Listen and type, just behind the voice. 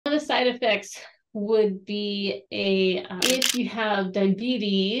side effects would be if you have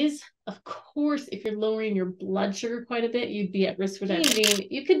diabetes, of course, if you're lowering your blood sugar quite a bit, you'd be at risk for diabetes.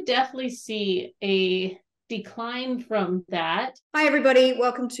 You could definitely see a decline from that. Hi everybody,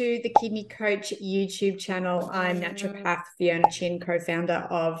 welcome to the Kidney Coach YouTube channel. I'm naturopath Fiona Chin, co-founder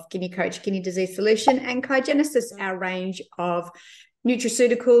of Kidney Coach Kidney Disease Solution and Kaigenesis, our range of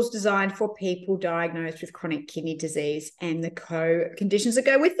nutraceuticals designed for people diagnosed with chronic kidney disease and the conditions that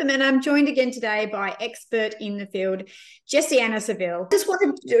go with them. And I'm joined again today by expert in the field, Jessianna Saville. Just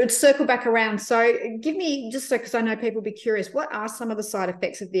wanted to circle back around. So give me, just so, because I know people will be curious, what are some of the side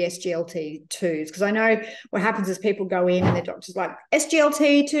effects of the SGLT2s? Because I know what happens is people go in and the doctor's like,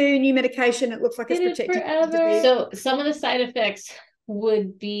 SGLT2, new medication, it looks like it's protecting disease. So some of the side effects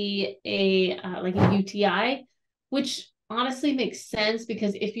would be like a UTI, which honestly makes sense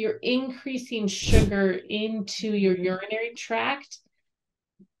because if you're increasing sugar into your urinary tract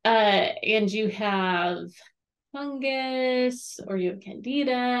and you have fungus or you have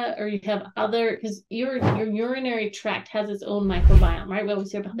candida or you have other, because your urinary tract has its own microbiome, right? We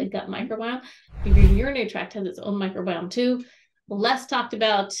always hear about the gut microbiome. Your urinary tract has its own microbiome too. Less talked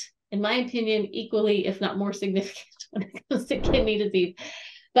about, in my opinion, equally, if not more significant when it comes to kidney disease.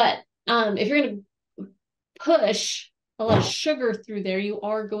 But if you're going to push a lot of sugar through there, you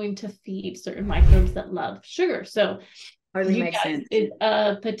are going to feed certain microbes that love sugar. So totally makes sense. It's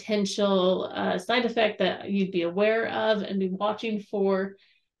a potential side effect that you'd be aware of and be watching for.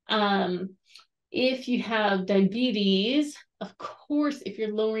 If you have diabetes, of course, if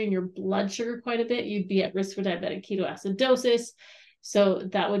you're lowering your blood sugar quite a bit, you'd be at risk for diabetic ketoacidosis. So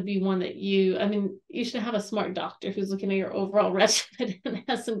that would be one that you should have a smart doctor who's looking at your overall regimen and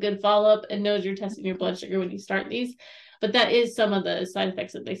has some good follow-up and knows you're testing your blood sugar when you start these. But that is some of the side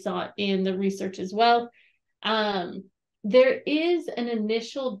effects that they saw in the research as well. There is an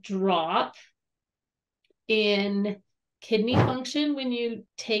initial drop in kidney function when you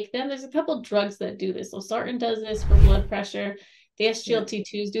take them. There's a couple of drugs that do this. Losartan does this for blood pressure. The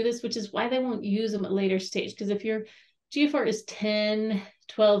SGLT2s do this, which is why they won't use them at later stage. Because if your GFR is 10,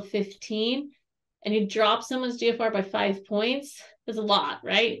 12, 15, and you drop someone's GFR by 5 points, that's a lot,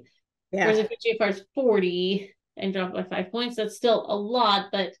 right? Yeah. Whereas if your GFR is 40 and drop by 5 points, that's still a lot,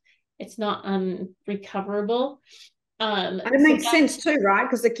 but it's not unrecoverable. And it makes sense too, right?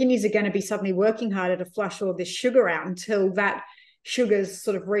 Because the kidneys are going to be suddenly working harder to flush all this sugar out until that sugar's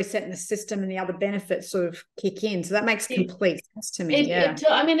sort of reset in the system and the other benefits sort of kick in. So that makes complete sense to me. It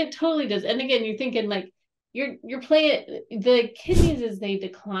totally does. And again, you're thinking like you're playing the kidneys as they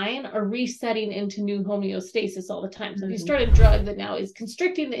decline are resetting into new homeostasis all the time. So if you start a drug that now is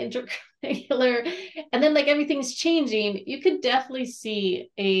constricting the intracellular and then like everything's changing, you could definitely see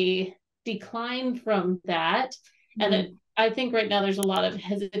a decline from that. And I think right now there's a lot of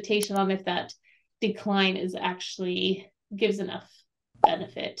hesitation on if that decline is actually gives enough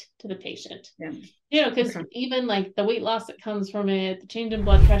benefit to the patient. Yeah. Because even like the weight loss that comes from it, the change in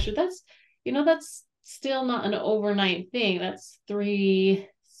blood pressure, that's still not an overnight thing. That's 3,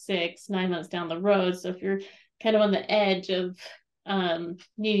 6, 9 months down the road. So if you're kind of on the edge of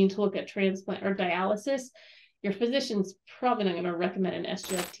needing to look at transplant or dialysis, your physician's probably not going to recommend an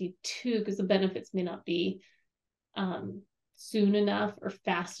SGLT2 because the benefits may not be soon enough or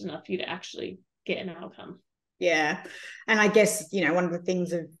fast enough for you to actually get an outcome. Yeah. And I guess, one of the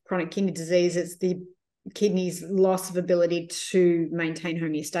things of chronic kidney disease is the kidney's loss of ability to maintain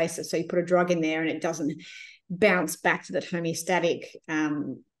homeostasis. So you put a drug in there and it doesn't bounce back to that homeostatic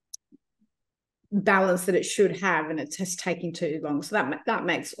balance that it should have, and it's just taking too long. So that all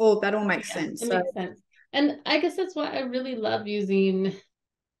makes sense. Makes sense. And I guess that's why I really love using,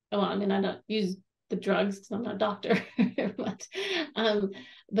 I don't use the drugs because I'm not a doctor,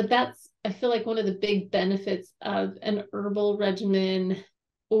 but that's, I feel like one of the big benefits of an herbal regimen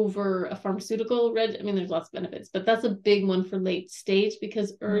over a pharmaceutical regimen. There's lots of benefits, but that's a big one for late stage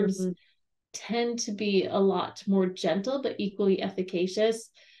because herbs tend to be a lot more gentle, but equally efficacious.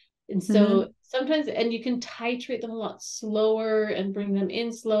 And so sometimes, and you can titrate them a lot slower and bring them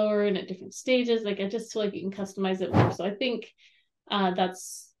in slower and at different stages. Like I just feel like you can customize it more. So I think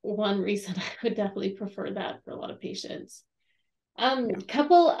that's one reason I would definitely prefer that for a lot of patients. A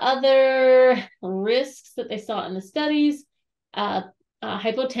couple other risks that they saw in the studies,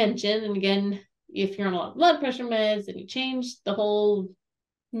 hypotension. And again, if you're on a lot of blood pressure meds and you change the whole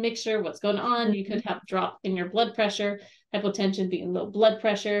mixture of what's going on, you could have a drop in your blood pressure, hypotension being low blood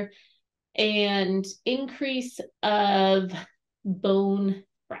pressure, and increase of bone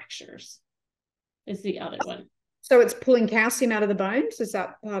fractures is the other one. So it's pulling calcium out of the bones? Is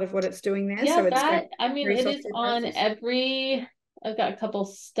that part of what it's doing there? Yeah, so it is on every I've got a couple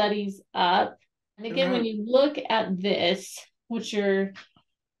studies up. And again, when you look at this,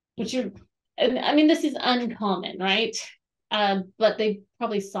 and I mean, this is uncommon, right? But they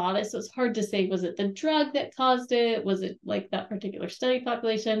probably saw this. So it's hard to say, was it the drug that caused it? Was it like that particular study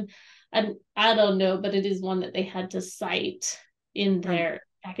population? And I don't know, but it is one that they had to cite in their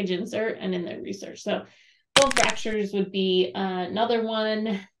package insert and in their research. So bone fractures would be another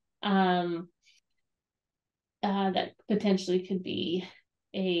one that potentially could be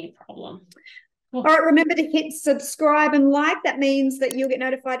a problem. All right, remember to hit subscribe and like. That means that you'll get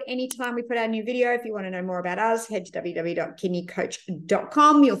notified anytime we put out a new video. If you want to know more about us, head to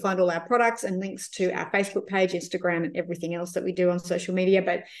www.kidneycoach.com. You'll find all our products and links to our Facebook page, Instagram, and everything else that we do on social media.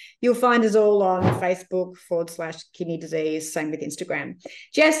 But you'll find us all on Facebook /kidney disease, same with Instagram.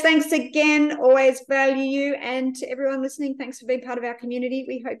 Jess, thanks again. Always value you. And to everyone listening, thanks for being part of our community.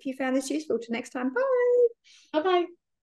 We hope you found this useful. Till next time. Bye. Bye-bye.